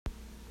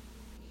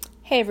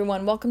Hey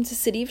everyone, welcome to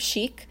City of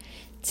Chic.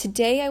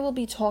 Today I will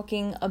be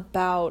talking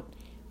about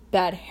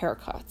bad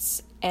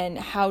haircuts and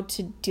how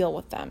to deal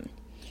with them.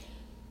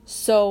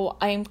 So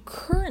I am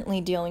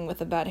currently dealing with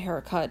a bad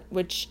haircut,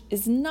 which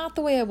is not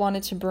the way I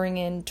wanted to bring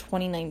in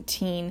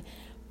 2019,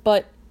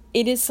 but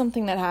it is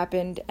something that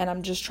happened and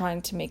I'm just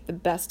trying to make the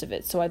best of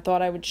it. So I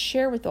thought I would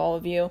share with all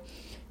of you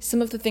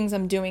some of the things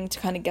I'm doing to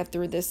kind of get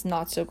through this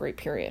not so great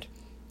period.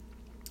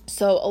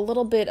 So a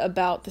little bit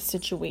about the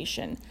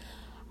situation.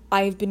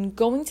 I've been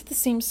going to the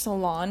same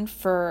salon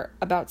for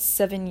about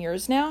 7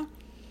 years now,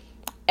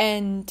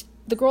 and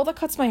the girl that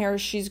cuts my hair,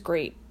 she's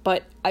great,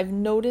 but I've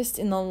noticed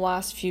in the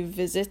last few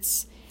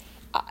visits,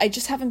 I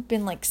just haven't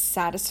been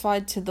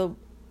satisfied to the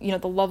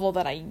level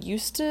that I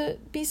used to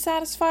be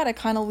satisfied. I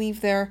kind of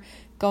leave there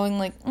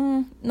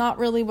going not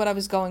really what I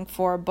was going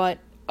for, but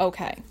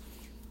okay.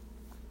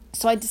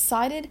 So I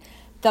decided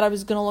that I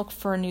was going to look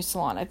for a new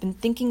salon. I've been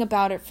thinking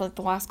about it for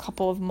the last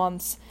couple of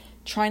months,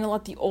 trying to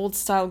let the old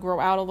style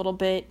grow out a little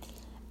bit,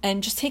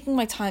 and just taking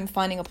my time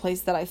finding a place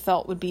that I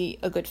felt would be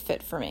a good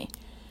fit for me.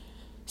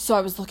 So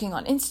I was looking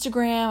on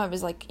Instagram, I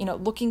was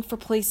looking for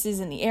places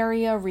in the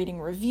area,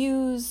 reading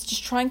reviews,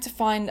 just trying to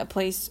find a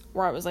place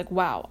where I was like,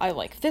 wow, I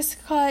like this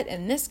cut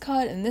and this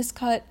cut and this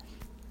cut.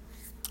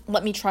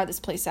 Let me try this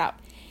place out.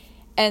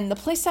 And the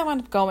place I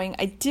wound up going,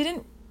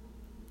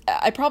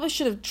 I probably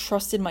should have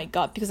trusted my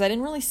gut because I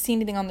didn't really see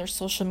anything on their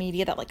social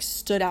media that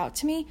stood out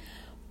to me,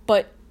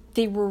 but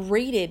they were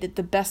rated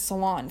the best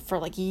salon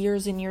for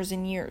years and years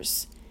and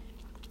years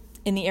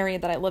in the area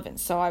that I live in.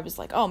 So I was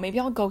like, oh, maybe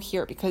I'll go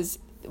here because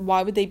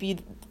why would they be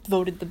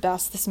voted the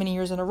best this many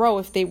years in a row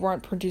if they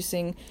weren't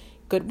producing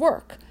good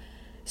work?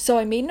 So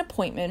I made an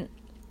appointment.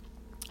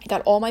 I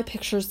got all my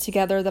pictures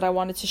together that I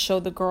wanted to show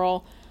the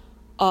girl.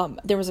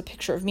 There was a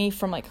picture of me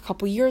from a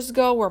couple years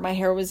ago where my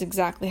hair was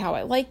exactly how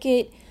I like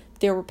it.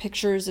 There were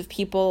pictures of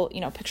people,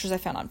 pictures I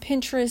found on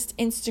Pinterest,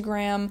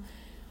 Instagram.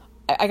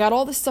 I got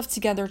all this stuff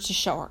together to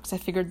show her because I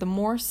figured the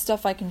more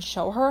stuff I can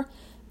show her,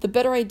 the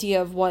better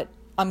idea of what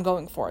I'm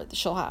going for that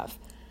she'll have.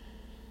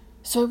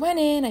 So I went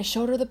in, I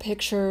showed her the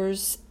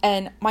pictures,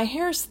 and my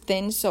hair is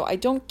thin, so I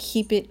don't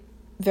keep it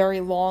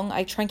very long.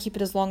 I try and keep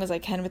it as long as I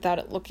can without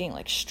it looking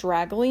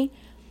straggly.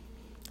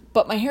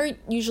 But my hair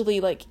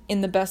usually,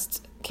 in the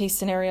best case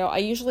scenario, I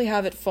usually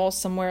have it fall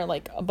somewhere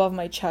above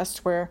my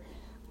chest where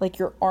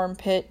your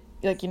armpit,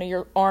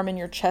 your arm and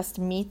your chest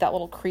meet, that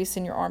little crease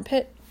in your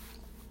armpit.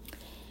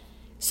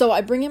 So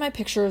I bring in my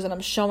pictures and I'm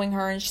showing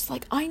her and she's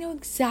like, I know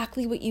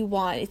exactly what you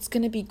want. It's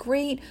going to be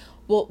great.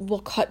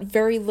 We'll cut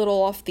very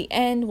little off the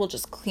end. We'll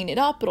just clean it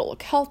up. It'll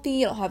look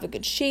healthy. It'll have a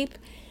good shape.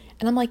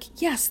 And I'm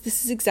like, yes,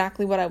 this is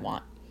exactly what I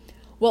want.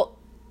 Well,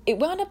 it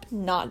wound up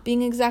not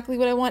being exactly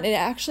what I want. It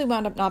actually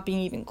wound up not being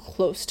even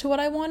close to what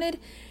I wanted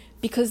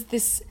because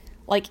this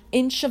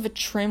inch of a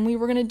trim we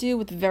were going to do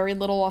with very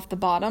little off the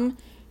bottom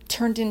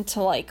turned into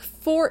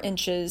 4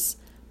 inches.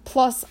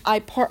 Plus I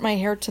part my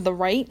hair to the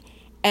right.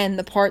 And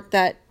the part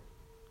that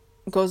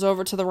goes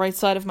over to the right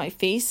side of my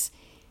face,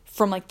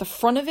 from the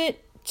front of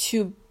it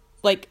to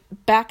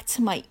back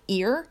to my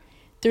ear,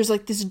 there's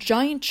this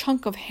giant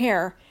chunk of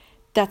hair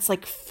that's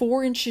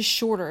 4 inches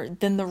shorter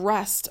than the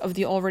rest of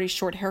the already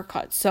short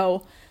haircut.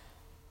 So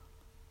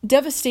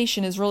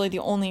devastation is really the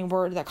only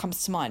word that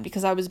comes to mind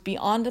because I was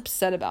beyond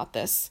upset about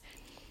this.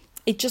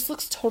 It just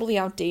looks totally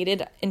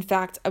outdated. In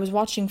fact, I was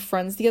watching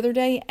Friends the other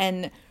day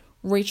and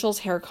Rachel's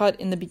haircut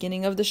in the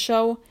beginning of the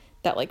show,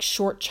 that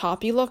short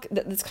choppy look,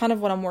 that's kind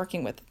of what I'm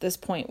working with at this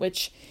point,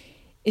 which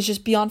is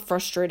just beyond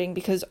frustrating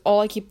because all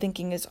I keep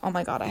thinking is, oh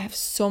my God, I have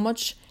so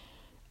much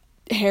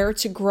hair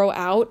to grow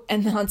out.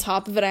 And then on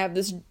top of it, I have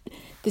this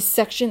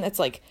section that's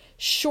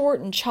short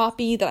and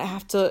choppy that I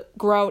have to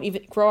grow out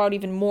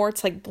even more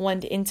to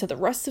blend into the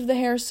rest of the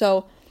hair.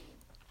 So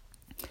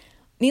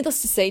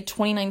needless to say,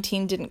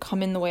 2019 didn't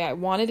come in the way I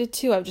wanted it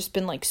to. I've just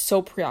been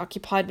so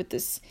preoccupied with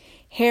this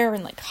hair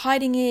and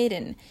hiding it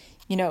and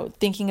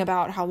thinking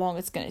about how long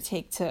it's going to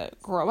take to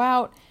grow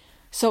out.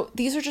 So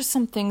these are just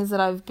some things that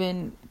I've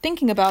been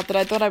thinking about that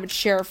I thought I would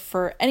share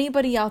for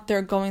anybody out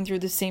there going through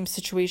the same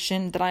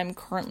situation that I'm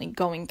currently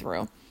going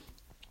through.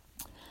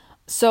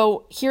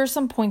 So here are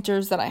some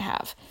pointers that I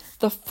have.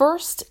 The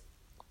first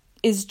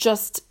is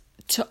just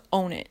to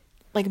own it.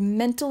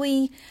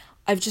 Mentally,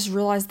 I've just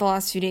realized the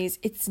last few days,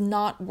 it's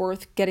not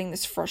worth getting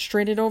this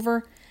frustrated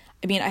over.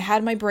 I mean, I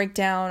had my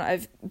breakdown.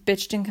 I've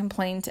bitched and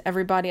complained to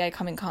everybody I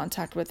come in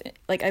contact with.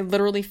 I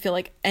literally feel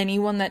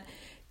anyone that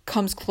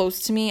comes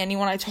close to me,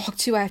 anyone I talk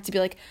to, I have to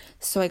be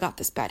so I got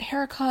this bad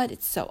haircut.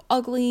 It's so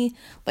ugly.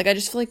 I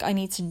just feel I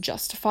need to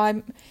justify,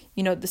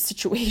 the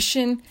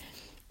situation.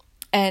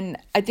 And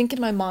I think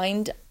in my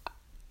mind,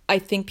 I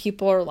think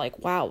people are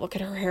wow, look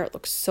at her hair. It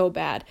looks so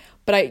bad.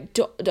 But I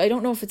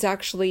don't know if it's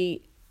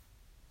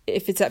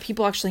that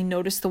people actually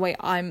notice the way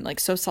I'm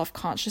so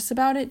self-conscious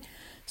about it.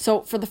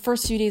 So for the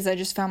first few days, I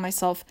just found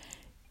myself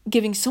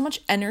giving so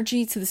much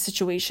energy to the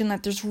situation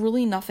that there's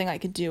really nothing I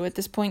could do at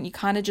this point. You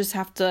kind of just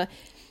have to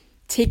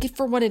take it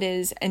for what it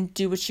is and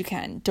do what you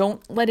can.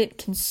 Don't let it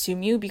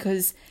consume you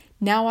because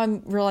Now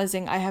I'm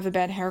realizing I have a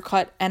bad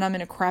haircut and I'm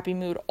in a crappy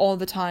mood all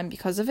the time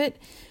because of it.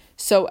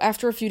 So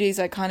after a few days,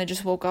 I kind of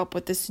just woke up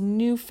with this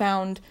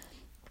newfound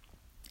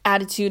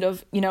attitude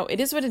of, it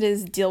is what it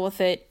is, deal with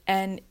it,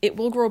 and it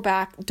will grow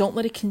back. Don't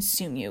let it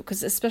consume you,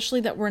 because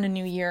especially that we're in a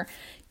new year,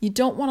 you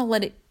don't want to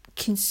let it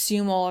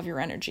consume all of your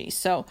energy.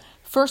 So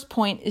first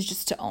point is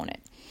just to own it.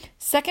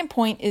 Second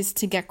point is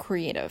to get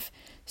creative.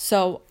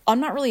 So I'm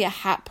not really a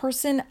hat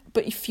person,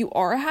 but if you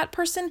are a hat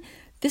person,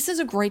 this is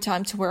a great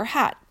time to wear a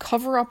hat.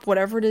 Cover up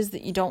whatever it is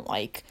that you don't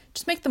like.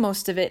 Just make the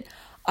most of it.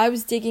 I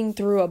was digging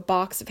through a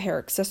box of hair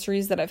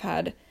accessories that I've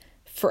had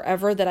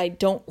forever that I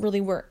don't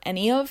really wear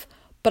any of,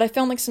 but I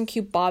found like some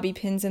cute bobby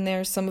pins in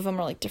there. Some of them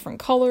are like different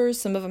colors.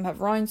 Some of them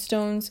have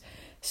rhinestones.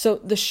 So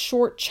the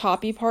short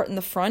choppy part in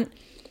the front,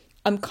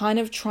 I'm kind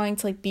of trying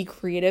to like be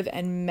creative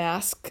and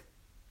mask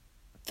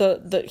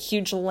the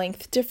huge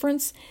length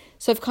difference.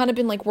 So I've kind of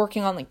been like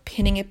working on like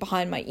pinning it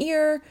behind my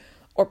ear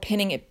or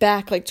pinning it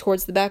back like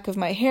towards the back of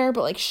my hair,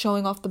 but like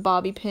showing off the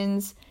bobby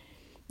pins.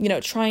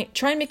 Try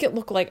and make it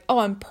look like, oh,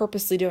 I'm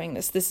purposely doing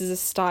this. This is a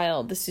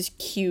style. This is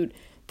cute.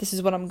 This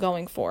is what I'm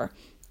going for.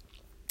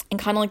 And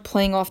kind of like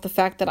playing off the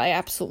fact that I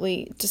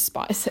absolutely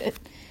despise it.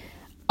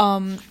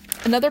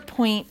 Another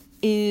point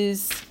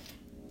is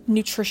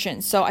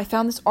nutrition. So I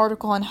found this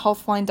article on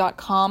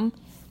healthline.com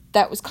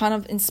that was kind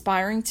of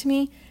inspiring to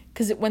me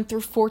because it went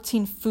through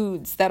 14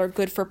 foods that are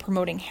good for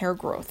promoting hair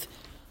growth.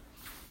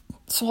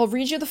 So I'll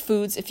read you the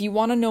foods. If you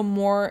want to know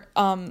more,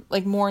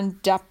 more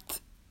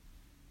in-depth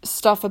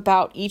stuff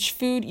about each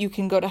food, you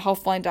can go to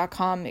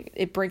healthline.com.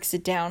 It breaks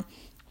it down.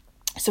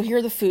 So here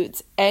are the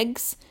foods: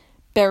 eggs,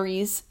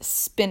 berries,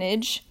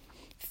 spinach,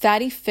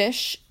 fatty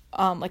fish,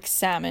 like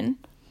salmon,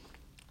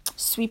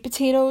 sweet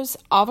potatoes,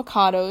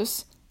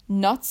 avocados,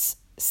 nuts,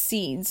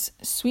 seeds,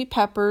 sweet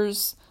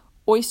peppers,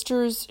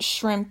 oysters,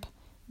 shrimp,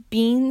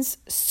 beans,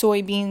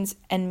 soybeans,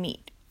 and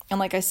meat. And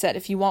like I said,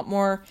 if you want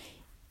more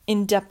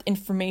in-depth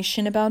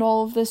information about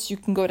all of this, you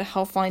can go to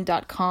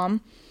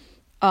healthline.com.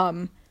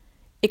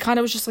 It kind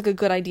of was just like a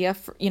good idea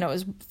for,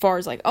 as far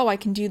as like, oh, I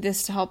can do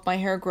this to help my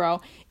hair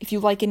grow. If you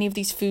like any of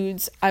these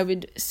foods, I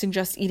would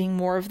suggest eating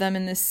more of them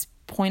in this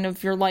point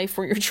of your life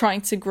where you're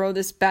trying to grow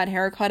this bad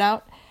haircut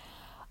out.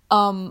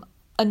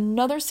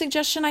 Another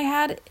suggestion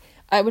I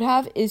would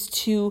have is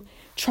to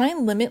try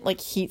and limit like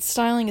heat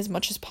styling as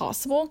much as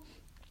possible.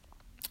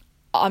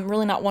 I'm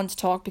really not one to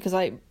talk because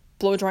I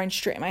blow dry and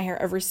straighten my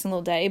hair every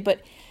single day,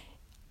 but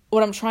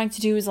what I'm trying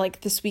to do is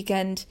like this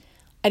weekend,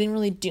 I didn't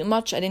really do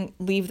much. I didn't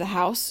leave the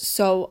house,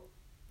 so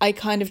I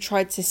kind of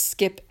tried to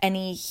skip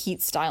any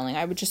heat styling.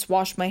 I would just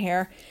wash my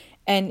hair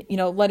and,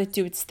 let it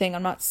do its thing.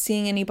 I'm not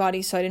seeing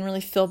anybody, so I didn't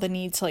really feel the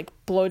need to like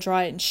blow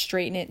dry it and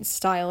straighten it and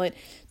style it.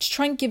 Just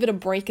try and give it a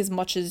break as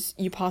much as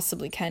you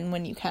possibly can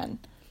when you can.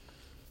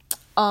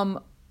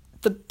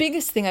 The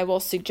biggest thing I will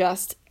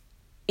suggest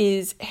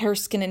is hair,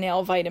 skin, and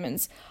nail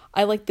vitamins.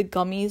 I like the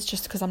gummies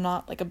just because I'm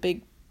not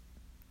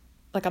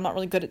I'm not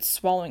really good at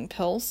swallowing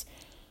pills.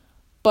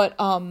 But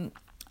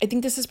I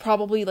think this is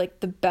probably like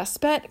the best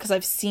bet because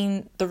I've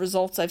seen the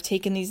results. I've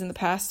taken these in the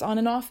past on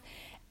and off,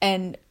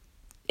 and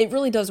it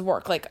really does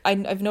work. Like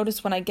I've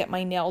noticed when I get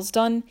my nails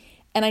done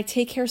and I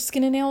take hair,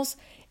 skin, and nails,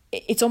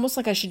 it's almost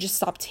like I should just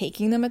stop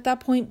taking them at that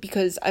point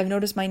because I've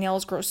noticed my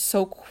nails grow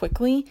so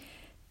quickly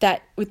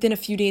that within a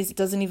few days it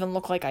doesn't even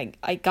look like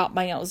I got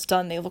my nails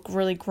done. They look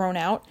really grown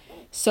out.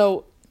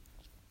 So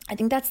I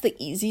think that's the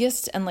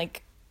easiest, and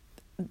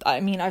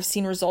I've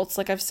seen results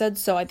like I've said,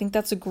 so I think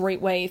that's a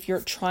great way if you're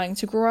trying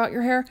to grow out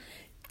your hair.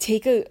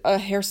 Take a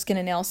hair, skin,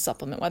 and nail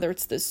supplement, whether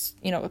it's this,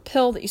 a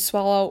pill that you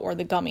swallow or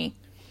the gummy.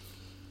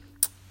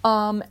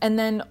 And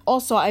then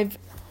also I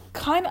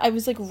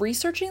was like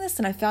researching this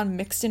and I found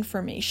mixed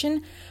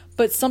information,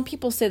 but some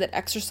people say that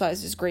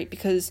exercise is great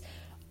because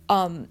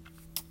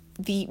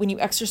when you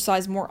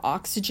exercise, more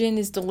oxygen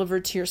is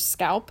delivered to your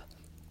scalp,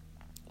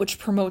 which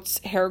promotes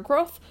hair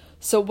growth.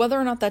 So whether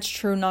or not that's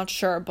true, not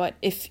sure, but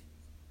if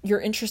you're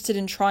interested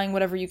in trying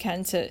whatever you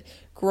can to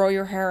grow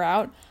your hair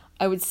out,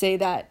 I would say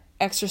that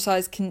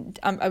exercise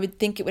I would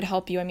think it would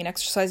help you.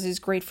 Exercise is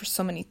great for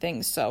so many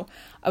things, so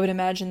I would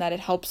imagine that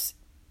it helps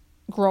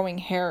growing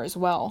hair as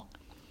well.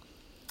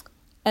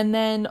 And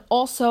then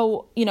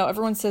also,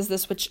 everyone says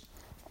this, which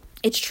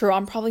it's true.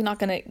 I'm probably not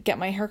going to get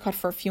my hair cut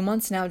for a few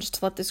months now just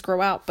to let this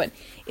grow out, but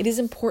it is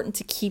important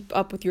to keep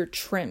up with your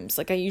trims.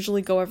 Like I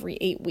usually go every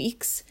 8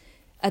 weeks.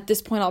 At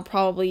this point, I'll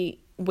probably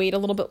wait a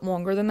little bit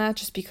longer than that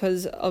just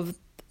because of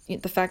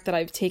the fact that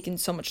I've taken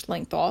so much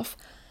length off.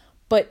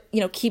 But,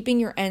 keeping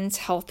your ends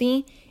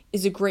healthy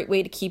is a great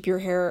way to keep your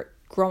hair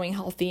growing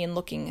healthy and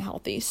looking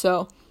healthy.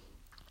 So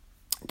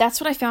that's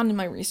what I found in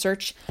my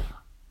research.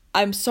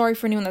 I'm sorry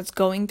for anyone that's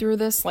going through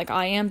this like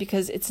I am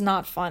because it's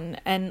not fun.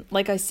 And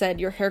like I said,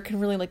 your hair can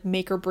really like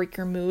make or break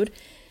your mood.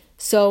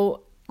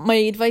 So my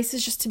advice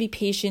is just to be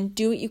patient,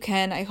 do what you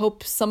can. I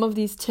hope some of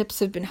these tips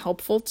have been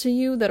helpful to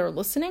you that are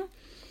listening.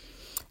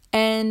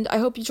 And I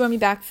hope you join me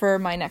back for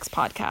my next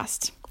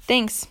podcast.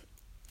 Thanks.